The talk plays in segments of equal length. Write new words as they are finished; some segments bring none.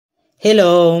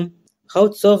Hello! How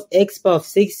to solve x power of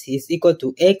 6 is equal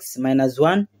to x minus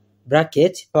 1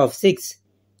 bracket power of 6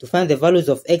 to find the values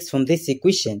of x from this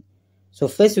equation. So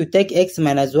first we take x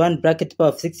minus 1 bracket power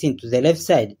of 6 into the left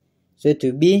side. So it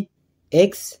will be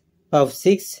x power of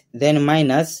 6 then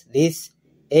minus this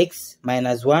x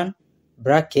minus 1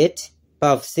 bracket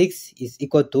power of 6 is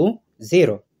equal to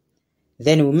 0.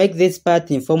 Then we make this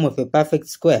part in form of a perfect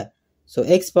square. So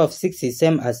x power of 6 is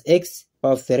same as x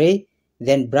power of 3,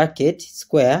 then bracket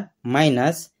square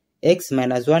minus x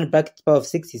minus 1 bracket power of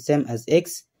 6 is same as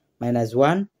x minus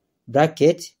 1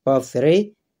 bracket power of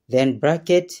 3, then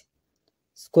bracket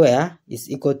square is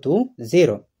equal to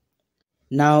 0.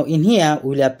 Now in here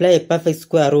we will apply a perfect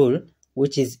square rule,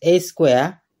 which is a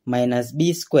square minus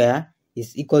b square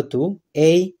is equal to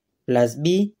a plus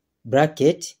b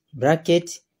bracket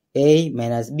a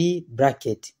minus b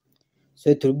bracket. So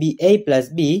it will be a plus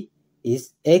b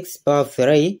is x power of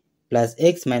 3 plus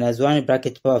x minus 1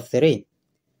 bracket power of 3.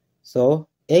 So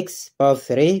x power of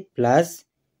 3 plus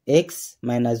x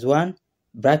minus 1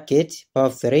 bracket power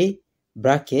of 3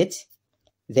 bracket,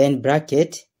 then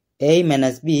bracket a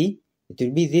minus b, it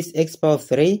will be this x power of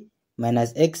 3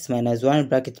 minus x minus 1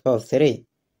 bracket power of 3.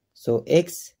 So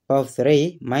x power of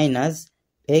 3 minus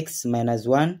x minus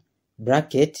 1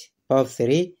 bracket power of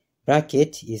 3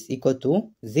 bracket is equal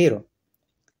to 0.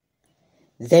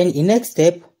 Then in next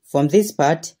step, from this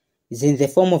part is in the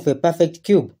form of a perfect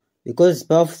cube because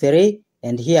power of 3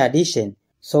 and here addition.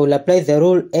 So we'll apply the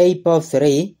rule a power of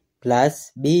 3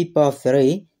 plus b power of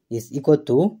 3 is equal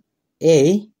to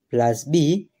a plus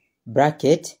b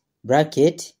bracket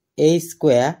a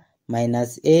square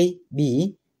minus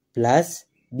ab plus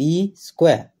b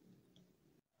square.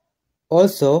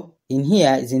 Also in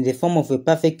here is in the form of a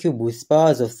perfect cube with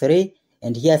powers of 3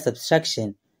 and here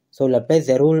subtraction. So we'll apply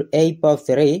the rule a power of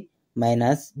 3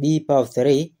 minus b power of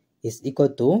 3 is equal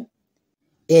to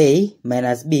a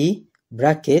minus b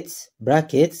brackets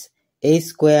a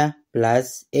square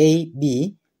plus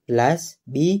ab plus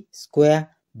b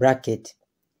square bracket.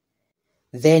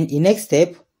 Then in next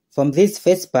step, from this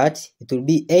first part, it will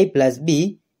be a plus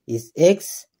b is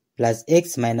x plus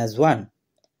x minus 1.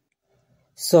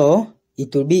 So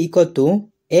it will be equal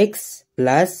to x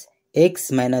plus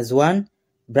x minus 1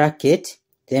 bracket,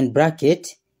 then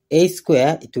bracket a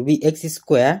square, it will be x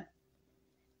square,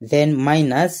 then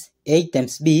minus a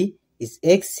times b is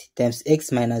x times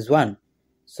x minus 1.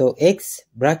 So x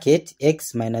bracket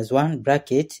x minus 1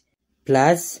 bracket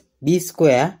plus b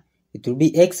square, it will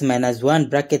be x minus 1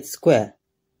 bracket square.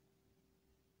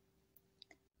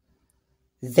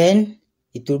 Then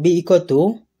it will be equal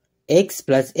to x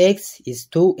plus x is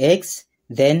 2x,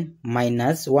 then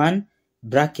minus 1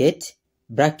 bracket,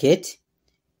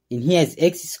 in here is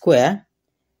x square,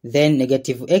 then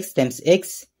negative x times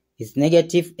x is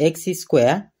negative x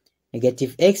square,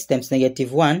 negative x times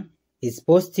negative 1 is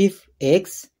positive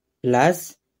x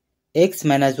plus x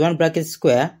minus 1 bracket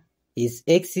square is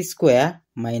x square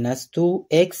minus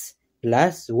 2x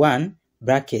plus 1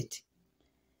 bracket.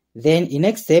 Then in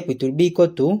next step it will be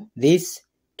equal to this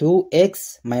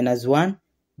 2x minus 1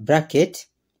 bracket,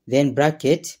 then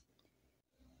bracket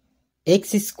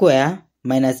x square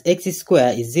minus x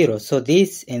square is 0. So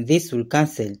this and this will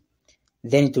cancel.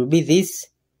 Then it will be this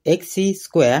x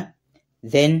square,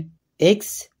 then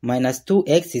x minus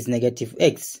 2x is negative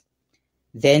x,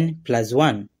 then plus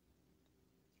 1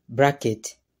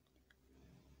 bracket.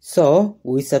 So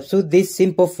we substitute this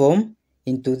simple form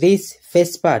into this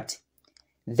first part.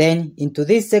 Then into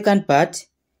this second part,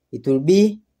 it will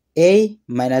be a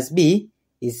minus b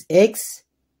is x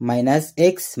minus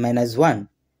x minus 1.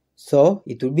 So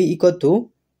it will be equal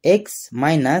to x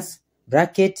minus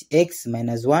bracket x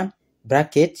minus 1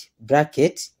 bracket,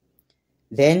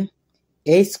 then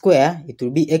a square, it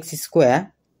will be x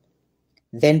square,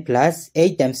 then plus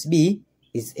a times b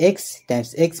is x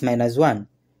times x minus 1.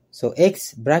 So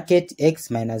x bracket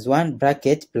x minus 1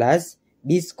 bracket plus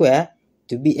b square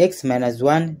to be x minus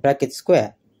 1 bracket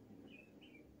square.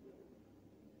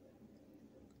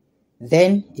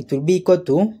 Then it will be equal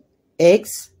to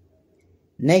x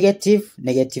negative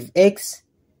x,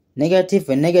 negative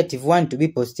and negative 1 to be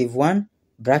positive 1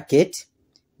 bracket,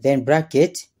 then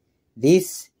bracket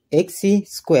this x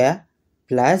square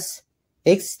plus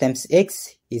x times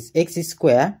x is x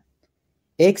square,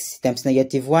 x times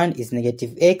negative 1 is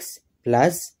negative x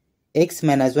plus x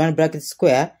minus 1 bracket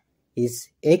square is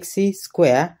x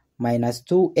square minus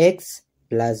 2x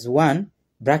plus 1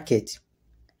 bracket.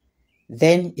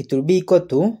 Then it will be equal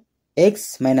to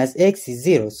x minus x is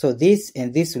 0. So this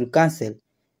and this will cancel.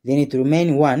 Then it will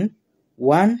remain 1.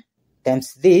 1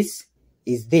 times this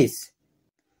is this.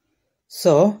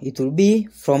 So it will be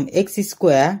from x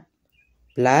square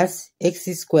plus x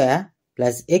square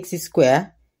plus x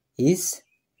square is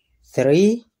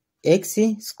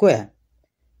 3x square.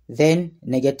 Then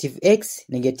negative x,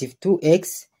 negative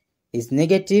 2x is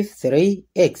negative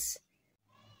 3x.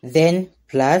 Then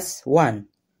plus 1.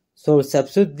 So we'll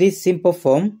substitute this simple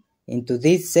form into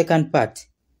this second part.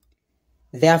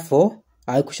 Therefore,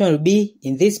 our equation will be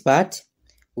in this part,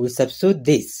 we'll substitute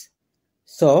this.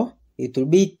 So it will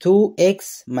be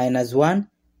 2x minus 1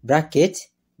 bracket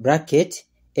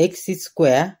x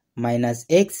square minus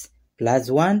x plus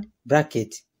 1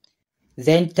 bracket.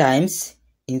 Then times,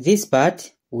 in this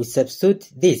part, we substitute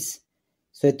this.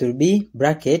 So it will be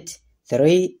bracket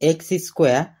 3x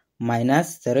square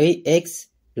minus 3x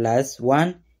plus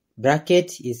 1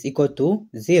 bracket is equal to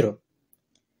 0.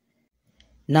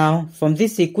 Now, from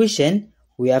this equation,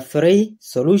 we have 3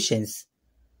 solutions.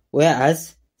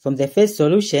 Whereas, from the first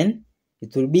solution,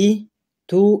 it will be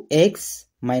 2x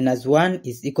minus 1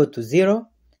 is equal to 0.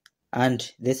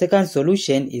 And the second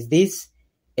solution is this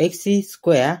x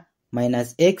square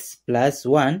minus x plus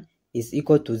 1 is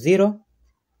equal to 0.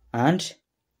 And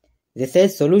the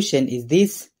third solution is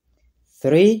this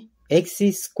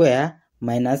 3x square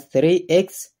minus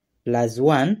 3x plus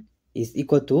 1 is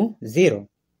equal to 0.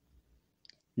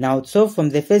 Now, so from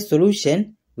the first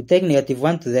solution, we take negative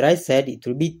 1 to the right side, it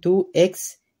will be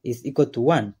 2x is equal to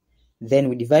 1. Then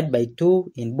we divide by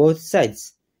 2 in both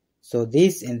sides. So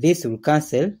this and this will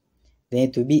cancel. Then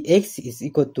it will be x is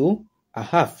equal to a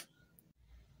half.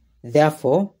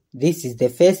 Therefore, this is the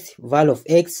first value of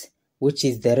x, which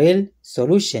is the real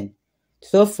solution.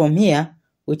 So from here,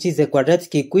 which is a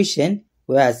quadratic equation,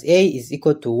 whereas a is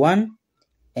equal to 1,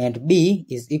 and b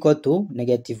is equal to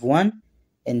negative 1,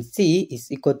 and c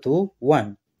is equal to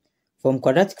 1. From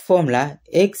quadratic formula,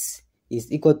 x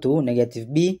is equal to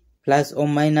negative b plus or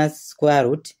minus square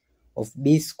root of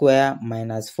b square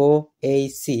minus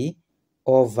 4ac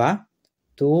over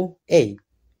 2a.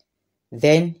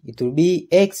 Then it will be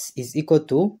x is equal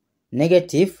to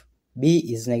negative, b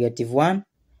is negative 1,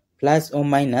 plus or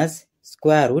minus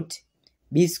square root,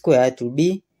 b square will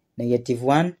be negative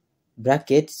 1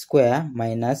 bracket square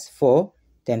minus 4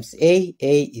 times a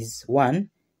is 1,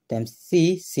 times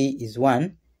c is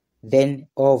 1, then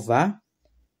over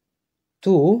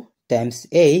 2 times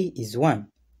a is 1.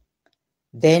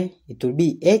 Then it will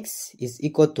be x is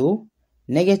equal to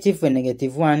negative and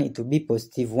negative 1, it will be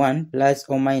positive 1 plus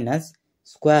or minus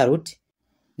square root.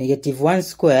 Negative 1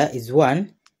 square is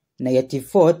 1. Negative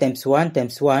 4 times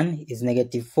 1 is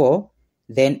negative 4.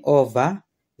 Then over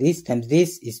this times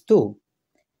this is 2.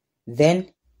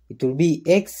 Then it will be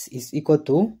x is equal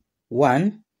to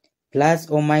 1 plus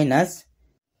or minus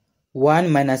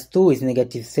 1 minus 2 is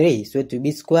negative 3. So it will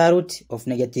be square root of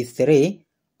negative 3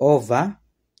 over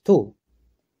 2.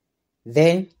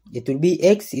 Then it will be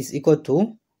x is equal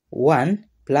to 1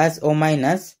 plus or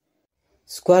minus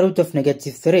square root of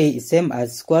negative 3 is same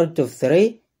as square root of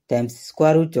 3 times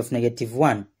square root of negative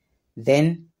 1.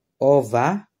 Then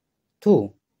over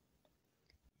 2.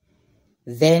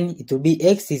 Then it will be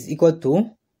x is equal to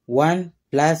 1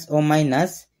 plus or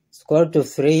minus square root of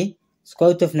 3,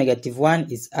 square root of negative 1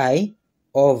 is I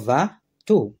over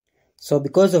 2. So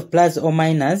because of plus or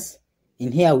minus,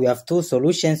 in here we have two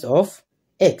solutions of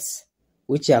x,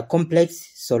 which are complex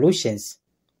solutions.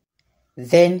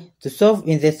 Then to solve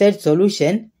in the third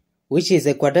solution, which is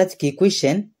a quadratic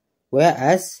equation,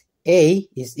 whereas a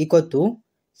is equal to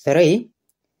 3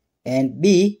 and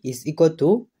b is equal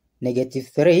to negative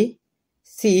 3,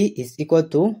 c is equal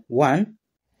to 1.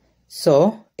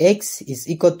 So x is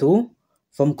equal to,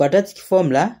 from quadratic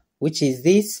formula, which is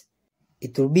this,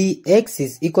 it will be x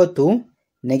is equal to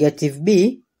negative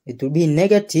b, it will be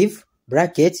negative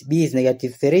bracket, b is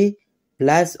negative 3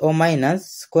 plus or minus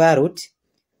square root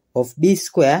of b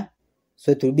square.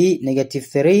 So it will be negative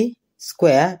 3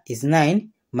 square is 9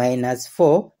 minus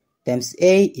 4 times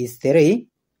a is 3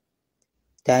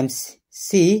 times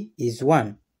c is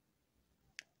 1.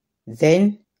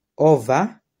 Then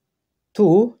over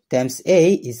 2 times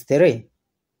a is 3.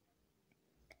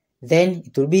 Then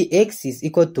it will be x is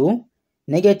equal to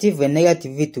negative and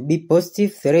negative, it will be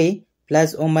positive 3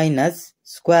 plus or minus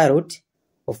square root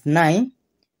of 9.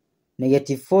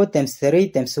 Negative 4 times 3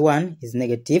 times 1 is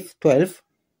negative 12.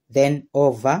 Then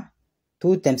over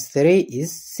 2 times 3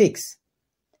 is 6.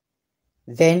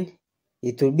 Then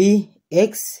it will be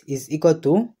x is equal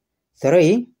to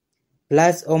 3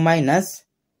 plus or minus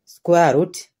square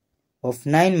root of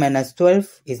 9 minus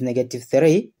 12 is negative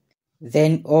 3.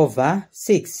 Then over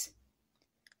 6.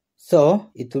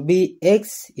 So it will be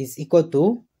x is equal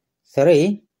to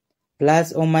 3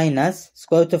 plus or minus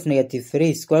square root of negative 3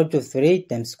 is square root of 3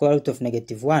 times square root of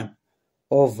negative 1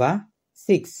 over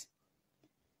 6.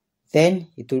 then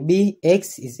it will be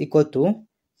x is equal to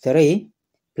 3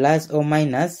 plus or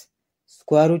minus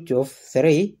square root of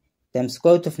 3 times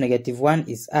square root of -1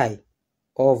 is I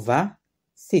over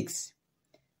 6.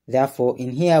 Therefore,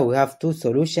 in here we have two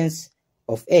solutions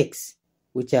of x,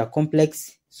 which are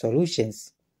complex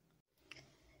solutions.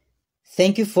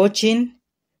 Thank you for watching.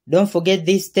 Don't forget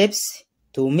these steps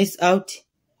to miss out.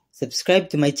 Subscribe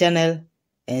to my channel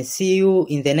and see you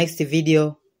in the next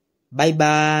video. Bye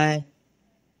bye.